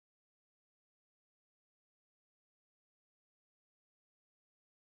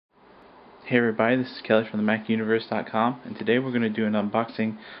Hey everybody, this is Kelly from theMacUniverse.com, and today we're going to do an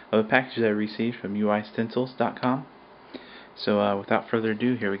unboxing of a package that I received from Stencils.com. So without further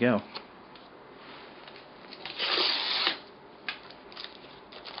ado, here we go.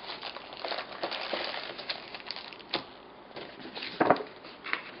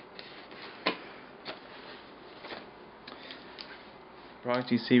 The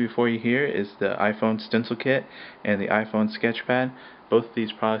product you see before you here is the iPhone Stencil Kit and the iPhone Sketchpad. Both of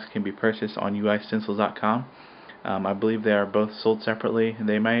these products can be purchased on Stencils.com. I believe they are both sold separately.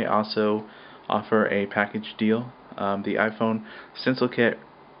 They may also offer a package deal. The iPhone Stencil Kit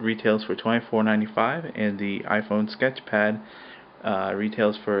retails for $24.95 and the iPhone Sketchpad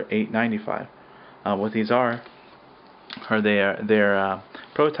retails for $8.95. What these are they're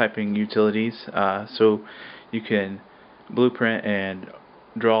prototyping utilities, so you can blueprint and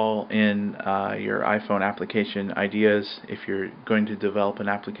draw in your iPhone application ideas. If you're going to develop an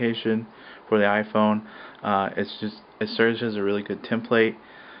application for the iPhone, it serves as a really good template.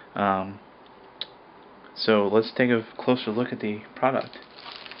 So let's take a closer look at the product.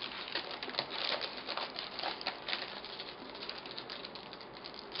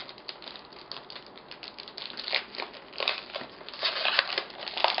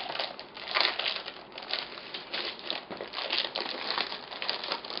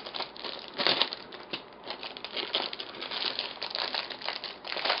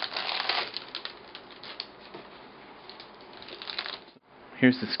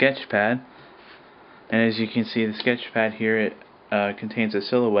 Here's the Sketchpad, and as you can see, the Sketchpad here, it contains a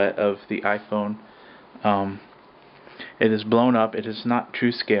silhouette of the iPhone. It is blown up. It is not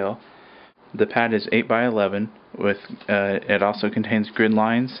true scale. The pad is 8 by 11 with it also contains grid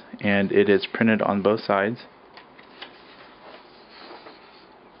lines, and it is printed on both sides.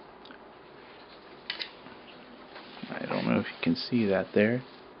 I don't know if you can see that there.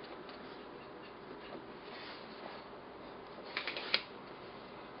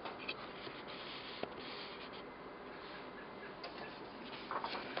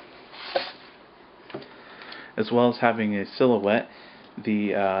 As well as having a silhouette,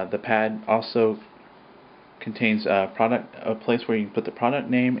 the pad also contains a place where you can put the product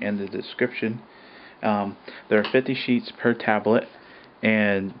name and the description. There are 50 sheets per tablet,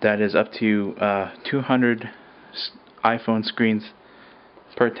 and that is up to 200 iPhone screens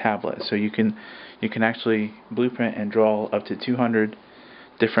per tablet. So you can actually blueprint and draw up to 200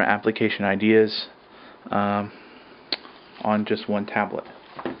 different application ideas on just one tablet.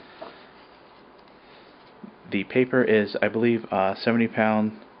 The paper is, I believe,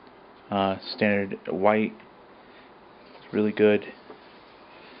 70-pound standard white. It's really good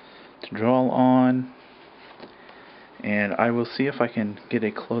to draw on, and I will see if I can get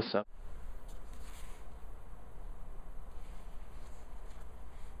a close-up.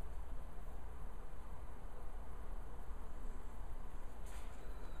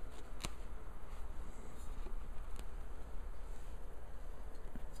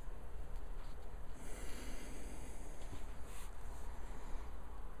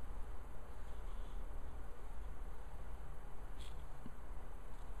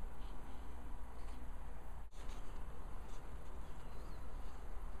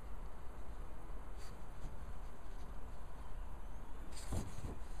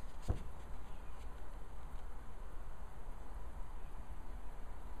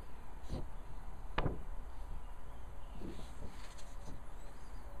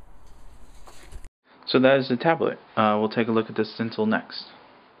 So that is the tablet. We'll take a look at the stencil next.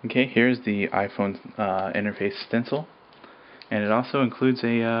 Okay, here's the iPhone interface stencil, and it also includes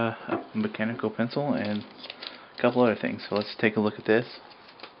a mechanical pencil and a couple other things. So let's take a look at this.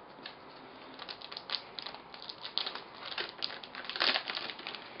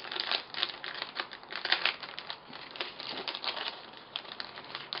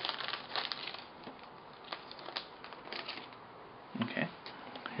 Okay,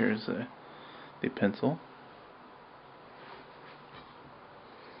 here's the pencil.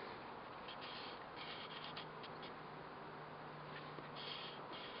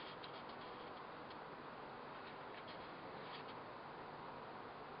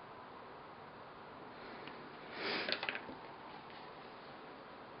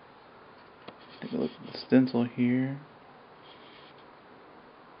 Take a look at the stencil here.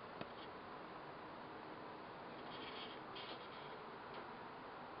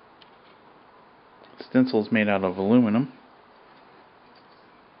 Stencil is made out of aluminum.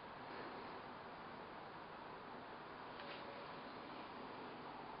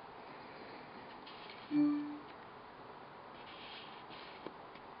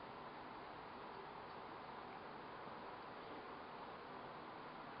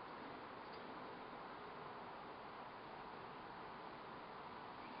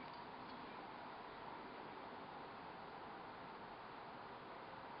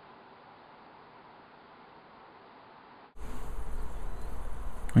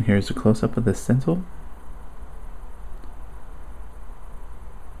 And here's a close-up of the stencil.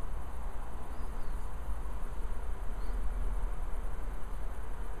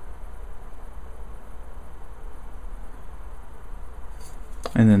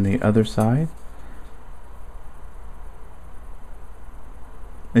 And then the other side.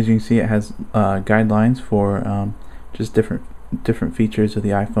 As you can see, it has guidelines for just different features of the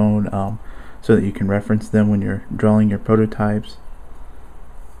iPhone, so that you can reference them when you're drawing your prototypes.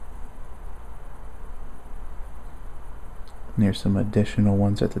 And there's some additional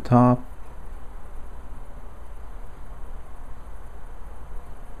ones at the top.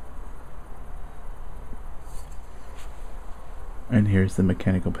 And here's the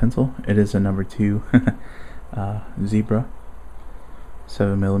mechanical pencil. It is a number 2 zebra,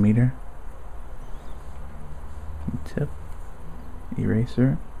 7mm tip,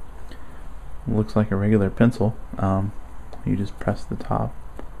 eraser. Looks like a regular pencil. You just press the top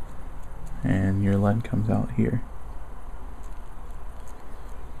and your lead comes out here.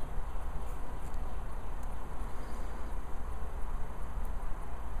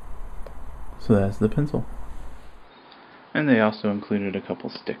 So that's the pencil. And they also included a couple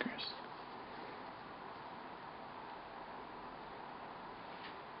stickers.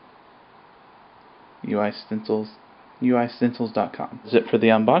 uistencils.com. That's it for the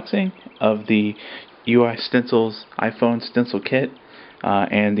unboxing of the UI Stencils iPhone stencil kit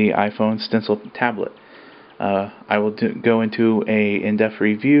and the iPhone stencil tablet. I will go into a in-depth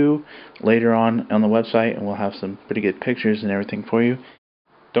review later on the website, and we'll have some pretty good pictures and everything for you.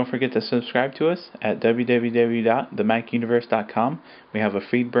 Don't forget to subscribe to us at www.themacuniverse.com. We have a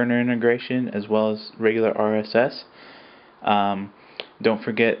feed burner integration as well as regular RSS. Don't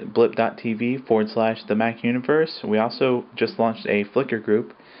forget blip.tv/themacuniverse. We also just launched a Flickr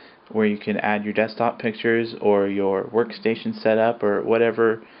group where you can add your desktop pictures or your workstation setup or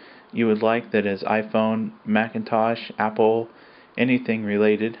whatever you would like that is iPhone, Macintosh, Apple, anything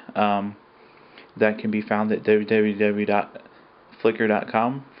related. That can be found at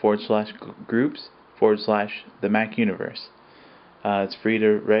www.flickr.com/groups/themacuniverse. It's free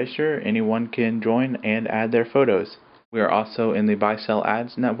to register. Anyone can join and add their photos. We are also in the Buy Sell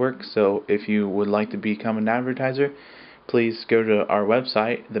Ads network, so if you would like to become an advertiser, please go to our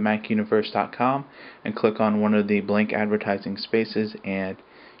website, themacuniverse.com, and click on one of the blank advertising spaces, and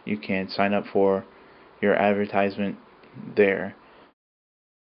you can sign up for your advertisement there.